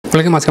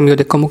Hola, ¿qué más amigos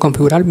de cómo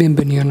configurar?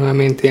 Bienvenidos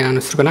nuevamente a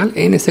nuestro canal.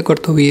 En este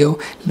corto video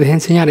les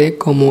enseñaré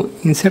cómo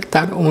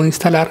insertar o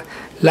instalar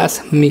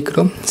las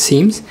micro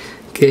SIMs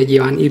que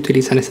llevan y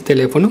utilizan este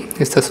teléfono.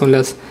 Estas son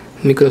las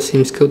micro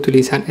SIMs que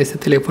utilizan este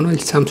teléfono, el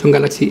Samsung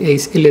Galaxy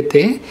Ace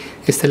LTE.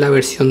 Esta es la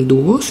versión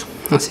Duos,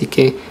 así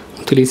que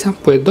utiliza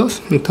pues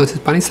dos. Entonces,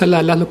 para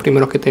instalarlas lo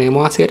primero que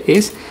tenemos que hacer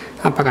es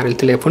apagar el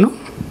teléfono.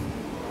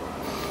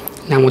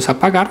 Le damos a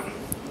apagar,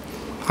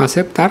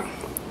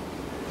 aceptar.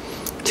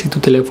 Si tu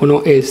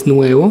teléfono es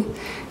nuevo,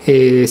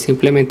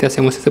 simplemente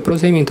hacemos este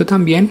procedimiento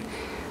también.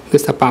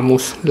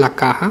 Destapamos la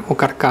caja o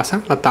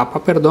carcasa, la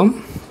tapa, perdón,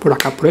 por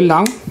acá por el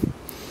lado.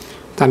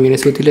 También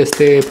es útil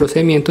este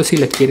procedimiento si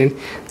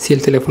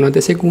el teléfono es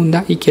de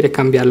segunda y quiere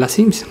cambiar las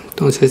SIMs.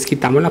 Entonces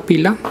quitamos la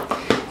pila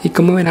y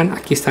como verán,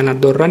 aquí están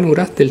las dos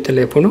ranuras del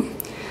teléfono.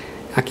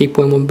 Aquí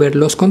podemos ver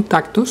los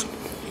contactos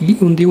y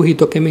un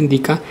dibujito que me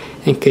indica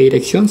en qué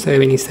dirección se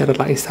deben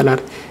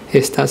instalar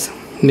estas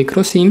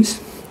micro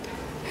SIMs.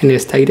 En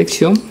esta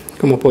dirección,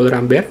 como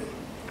podrán ver,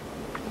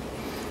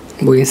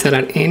 voy a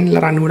instalar en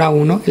la ranura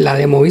 1 la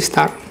de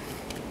Movistar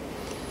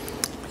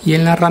y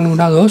en la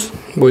ranura 2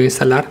 voy a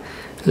instalar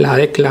la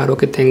de Claro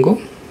que tengo.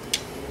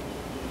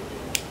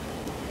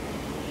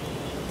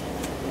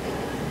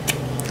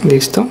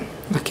 Listo,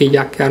 aquí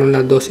ya quedaron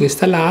las dos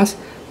instaladas,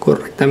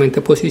 correctamente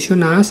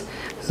posicionadas,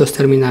 los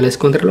terminales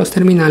contra los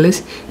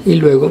terminales, y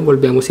luego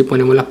volvemos y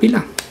ponemos la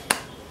pila.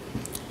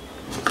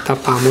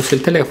 Tapamos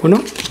el teléfono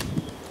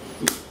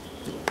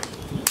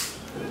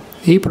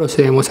y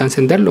procedemos a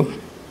encenderlo.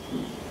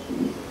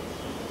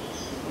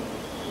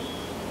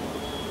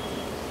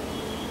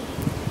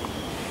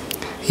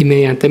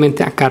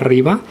 Inmediatamente acá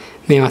arriba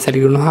me va a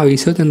salir unos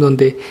avisos en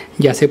donde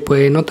ya se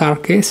puede notar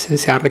que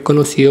se ha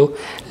reconocido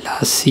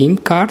las SIM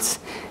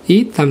cards,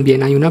 y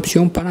también hay una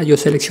opción para yo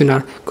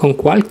seleccionar con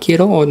cuál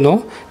quiero o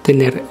no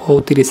tener o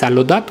utilizar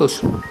los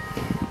datos.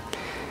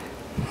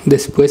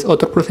 Después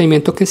otro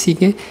procedimiento que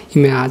sigue y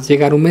me va a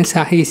llegar un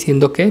mensaje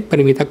diciendo que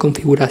permita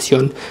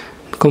configuración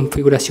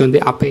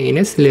de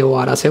APNs. Le voy a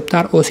dar a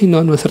aceptar, o si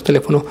no, nuestro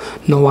teléfono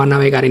no va a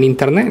navegar en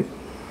internet.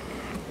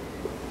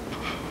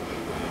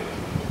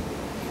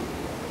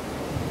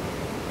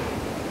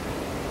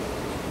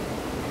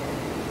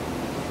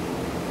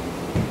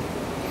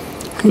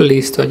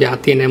 Listo, ya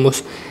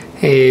tenemos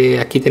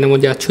aquí tenemos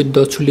ya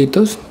dos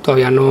chulitos.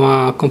 Todavía no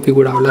ha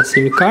configurado las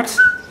SIM cards.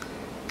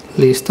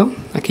 Listo,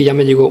 aquí ya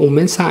me llegó un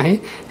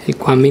mensaje el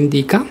cual me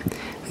indica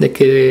de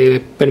que debe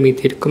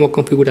permitir como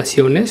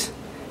configuraciones.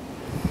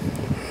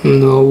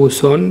 Nuevo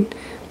buzón,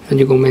 me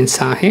llegó un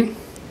mensaje.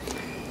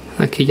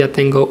 Aquí ya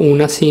tengo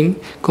una SIM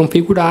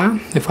configurada,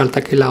 me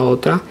falta que la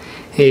otra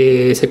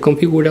se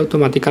configure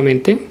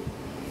automáticamente.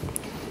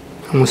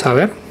 Vamos a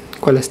ver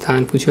cuál está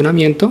en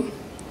funcionamiento.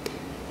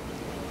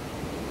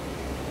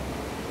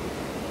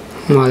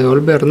 Vamos a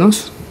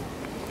devolvernos.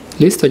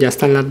 Listo, ya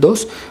están las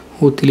dos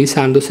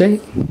utilizándose.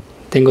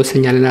 Tengo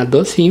señal en las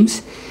dos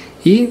SIMs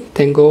y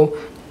tengo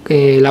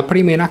la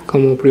primera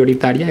como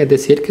prioritaria, es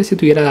decir que si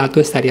tuviera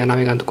datos estaría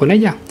navegando con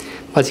ella.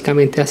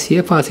 Básicamente así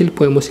de fácil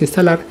podemos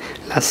instalar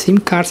las SIM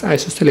cards a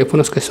esos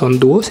teléfonos que son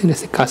Duos, en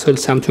este caso el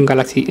Samsung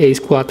Galaxy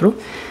Ace 4.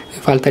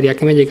 Me faltaría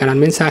que me llegaran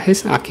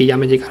mensajes. Aquí ya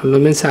me llegaron los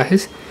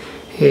mensajes.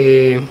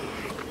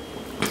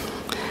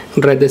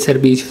 Red de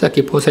servicios,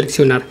 aquí puedo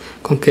seleccionar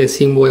con qué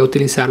SIM voy a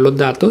utilizar los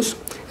datos.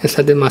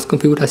 Estas demás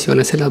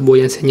configuraciones se las voy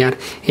a enseñar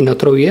en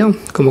otro video,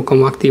 como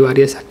cómo activar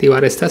y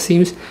desactivar estas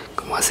SIMs,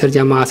 cómo hacer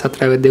llamadas a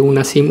través de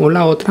una SIM o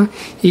la otra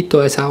y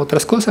todas esas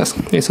otras cosas.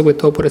 Eso fue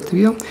todo por este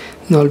video.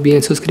 No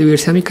olviden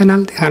suscribirse a mi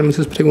canal, dejarme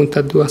sus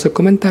preguntas, dudas o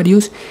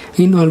comentarios,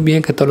 y no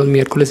olviden que todos los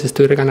miércoles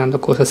estoy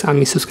regalando cosas a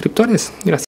mis suscriptores. Gracias.